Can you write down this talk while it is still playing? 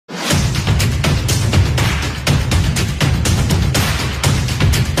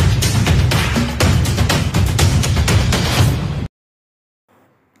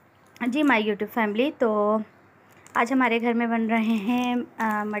Ji my YouTube family. तो आज हमारे घर में बन रहे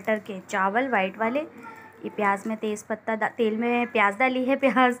हैं मटर के चावल वाइट वाले। ये प्याज में तेज़ पत्ता तेल में प्याज डाली है,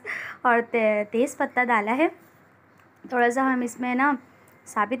 प्याज और तेज़ पत्ता डाला है। थोड़ा सा हम इसमें ना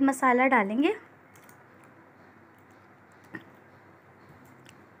साबित मसाला डालेंगे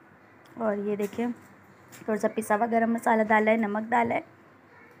और ये देखिए थोड़ा सा पिसा हुआ गरम मसाला डाला है, नमक डाला है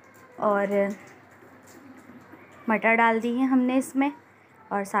और मटर डाल दी है हमने इसमें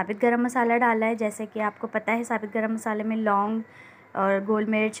और साबित गरम मसाला डाला है। जैसे कि आपको पता है साबित गरम मसाले में लौंग और गोल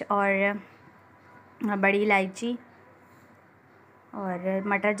मिर्च और बड़ी इलायची और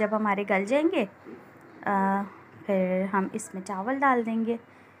मटर जब हमारे गल जाएंगे फिर हम इसमें चावल डाल देंगे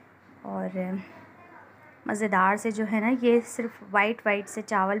और मज़ेदार से जो है ना ये सिर्फ वाइट से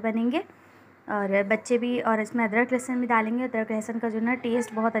चावल बनेंगे। और बच्चे भी, और इसमें अदरक लहसुन भी डालेंगे। अदरक लहसुन का जो ना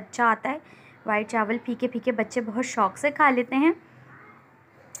टेस्ट बहुत अच्छा आता है। वाइट चावल फीके फीके बच्चे बहुत शौक़ से खा लेते हैं।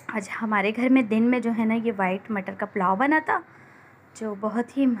 आज हमारे घर में दिन में जो है ना ये वाइट मटर का पुलाव बना था जो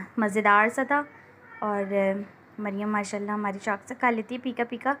बहुत ही मज़ेदार सा था। और मरियम माशाल्लाह हमारी शौक़ से खा लेती है फीका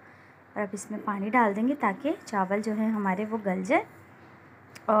फीका। और अब इसमें पानी डाल देंगे ताकि चावल जो है हमारे वो गल जाए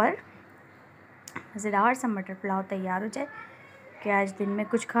और मज़ेदार सा मटर पुलाव तैयार हो जाए। कि आज दिन में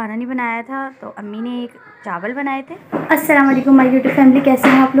कुछ खाना नहीं बनाया था तो अम्मी ने एक चावल बनाए थे। अस्सलाम वालेकुम माय यूट्यूब फैमिली, कैसे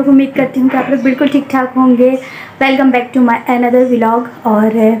हैं आप लोग? उम्मीद करती हूँ कि आप लोग बिल्कुल ठीक ठाक होंगे। Welcome back to my another vlog.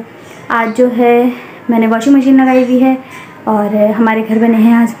 और आज जो है मैंने वॉशिंग मशीन लगाई हुई है और हमारे घर बने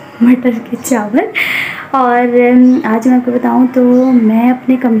हैं आज मटर के चावल। और आज मैं आपको बताऊँ तो मैं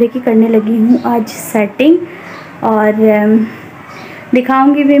अपने कमरे की करने लगी हूँ आज सेटिंग और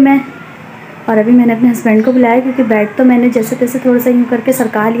दिखाऊँगी भी मैं। और अभी मैंने अपने हस्बैंड को बुलाया क्योंकि बेड तो मैंने जैसे तैसे थोड़ा सा यूँ करके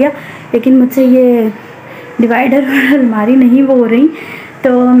सरका लिया, लेकिन मुझसे ये डिवाइडर और अलमारी नहीं वो हो रही,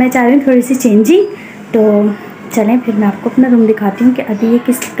 तो मैं चाह रही हूँ थोड़ी सी चेंजिंग। तो चलें फिर मैं आपको अपना रूम दिखाती हूँ कि अभी ये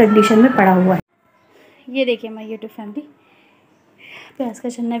किस कंडीशन में पड़ा हुआ है। ये देखिए माय यूट्यूब फैमिली, प्याज का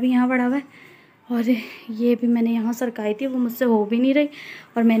छन्ना भी यहाँ पड़ा हुआ है और ये भी मैंने यहाँ सरकाई थी, वो मुझसे हो भी नहीं रही।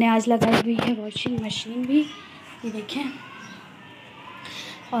 और मैंने आज लगाई हुई है वॉशिंग मशीन भी, ये देखें।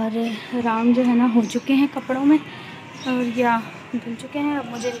 और राउंड जो है ना हो चुके हैं कपड़ों में और या धुल चुके हैं। अब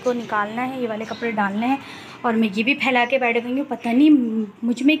मुझे इनको निकालना है, ये वाले कपड़े डालने हैं। और मैं ये भी फैला के बैठ गई हूँ, पता नहीं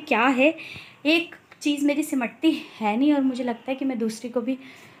मुझ में क्या है, एक चीज़ मेरी सिमटती है नहीं। और मुझे लगता है कि मैं दूसरी को भी,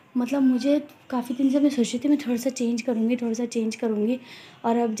 मतलब मुझे काफ़ी दिन से मैं सोच रही थी मैं थोड़ा सा चेंज करूँगी।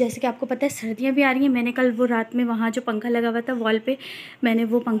 और अब जैसे कि आपको पता है सर्दियाँ भी आ रही हैं। मैंने कल वो रात में वहाँ जो पंखा लगा हुआ था वॉल पे, मैंने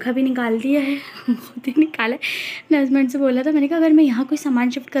वो पंखा भी निकाल दिया है खुद ही निकाला है। मैं हस्बैंड से बोला था, मैंने कहा अगर मैं यहाँ कोई सामान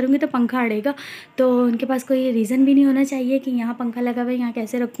शिफ्ट करूँगी तो पंखा अड़ेगा, तो उनके पास कोई रीज़न भी नहीं होना चाहिए कि यहाँ पंखा लगा हुआ है, यहाँ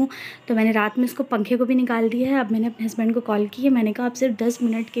कैसे रखूँ। तो मैंने रात में उसको पंखे को भी निकाल दिया है। अब मैंने अपने हस्बैंड को कॉल की है, मैंने कहा आप सिर्फ 10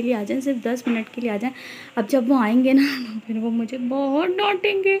 मिनट के लिए आ जाएँ, सिर्फ 10 मिनट के लिए आ जाएँ। अब जब वो आएँगे ना तो फिर वो मुझे बहुत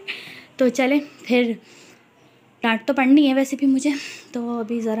डांटेंगे। तो चलें फिर, डांट तो पड़नी है वैसे भी मुझे। तो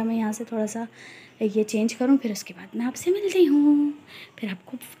अभी ज़रा मैं यहाँ से थोड़ा सा ये चेंज करूँ, फिर उसके बाद मैं आपसे मिलती हूँ, फिर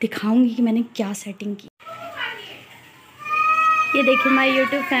आपको दिखाऊंगी कि मैंने क्या सेटिंग की। ये देखिए माय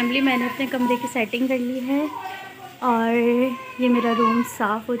यूट्यूब फैमिली, मैंने अपने कमरे की सेटिंग कर ली है और ये मेरा रूम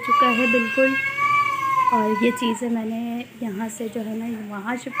साफ़ हो चुका है बिल्कुल। और ये चीज़ें मैंने यहाँ से जो है ना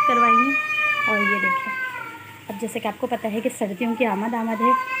वहाँ शिफ्ट करवाई हैं। और ये देखिए अब जैसे कि आपको पता है कि सर्दियों की आमद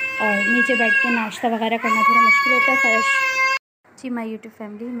है और नीचे बैठ के नाश्ता वगैरह करना थोड़ा मुश्किल होता है फर्श। जी माय यूट्यूब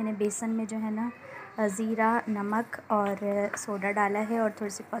फैमिली, मैंने बेसन में जो है ना ज़ीरा, नमक और सोडा डाला है और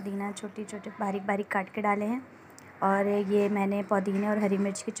थोड़ी सी पुदीना छोटे बारीक बारीक काट के डाले हैं। और ये मैंने पुदीने और हरी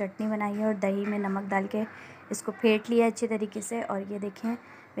मिर्च की चटनी बनाई है और दही में नमक डाल के इसको फेंट लिया अच्छी तरीके से। और ये देखें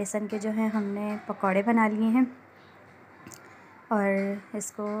बेसन के जो है हमने पकौड़े बना लिए हैं और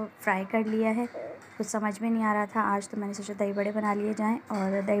इसको फ्राई कर लिया है। कुछ समझ में नहीं आ रहा था आज, तो मैंने सोचा दही बड़े बना लिए जाएं।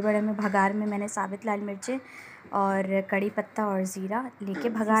 और दही बड़े में भगार में मैंने साबित लाल मिर्चें और कड़ी पत्ता और ज़ीरा लेके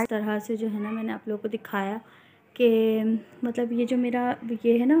भगार। इस तरह से जो है ना मैंने आप लोगों को दिखाया कि मतलब ये जो मेरा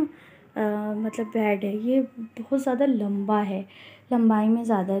ये है ना मतलब बेड है, ये बहुत ज़्यादा लंबा है, लंबाई में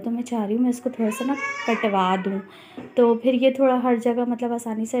ज़्यादा है। तो मैं चाह रही हूँ मैं इसको थोड़ा सा ना कटवा दूँ, तो फिर ये थोड़ा हर जगह मतलब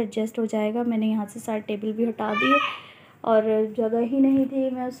आसानी से एडजस्ट हो जाएगा। मैंने यहाँ से सारे टेबल भी हटा दिए और जगह ही नहीं थी,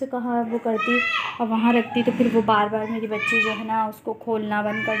 मैं उससे कहाँ वो करती और वहाँ रखती, तो फिर वो बार बार मेरी बच्ची जो है ना उसको खोलना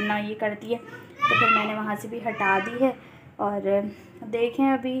बंद करना ये करती है। तो फिर मैंने वहाँ से भी हटा दी है। और देखें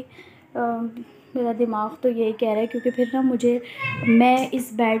अभी मेरा दिमाग तो यही कह रहा है, क्योंकि फिर ना मैं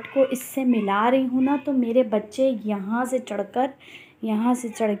इस बेड को इससे मिला रही हूँ ना, तो मेरे बच्चे यहाँ से चढ़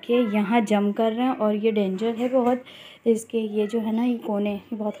के यहाँ जम कर रहे हैं और ये डेंजर है बहुत। इसके ये जो है ना ये कोने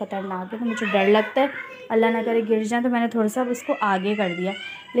ये बहुत ख़तरनाक है, तो मुझे डर लगता है अल्लाह ना करे गिर जाए। तो मैंने थोड़ा सा इसको आगे कर दिया।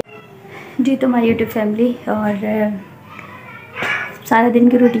 जी तो माय यूट्यूब फैमिली, और सारा दिन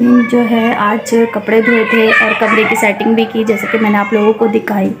की रूटीन जो है, आज कपड़े धोए थे और कमरे की सेटिंग भी की, जैसे कि मैंने आप लोगों को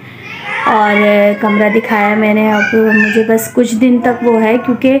दिखाई और कमरा दिखाया मैंने। अब मुझे बस कुछ दिन तक वो है,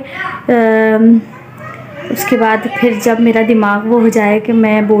 क्योंकि उसके बाद फिर जब मेरा दिमाग वो हो जाए कि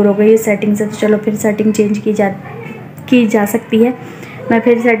मैं बोर हो गई इस सेटिंग से, तो चलो फिर सेटिंग चेंज की जा सकती है। मैं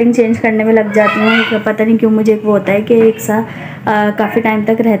फिर सेटिंग चेंज करने में लग जाती हूँ। पता नहीं क्यों मुझे वो होता है कि एक सा काफ़ी टाइम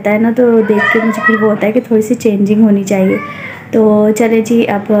तक रहता है ना, तो देख के मुझे फिर वो होता है कि थोड़ी सी चेंजिंग होनी चाहिए। तो चले जी,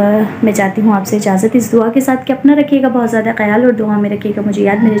 अब मैं चाहती हूँ आपसे इजाज़त, इस दुआ के साथ कि अपना रखिएगा बहुत ज़्यादा ख्याल और दुआ में रखिएगा मुझे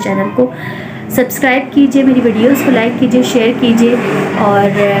याद। मेरे चैनल को सब्सक्राइब कीजिए, मेरी वीडियोज़ को लाइक कीजिए, शेयर कीजिए और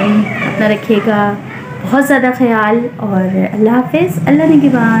अपना रखिएगा बहुत ज़्यादा ख्याल। और अल्लाह हाफ़िज़, अल्लाह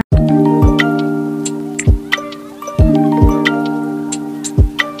निगहबान।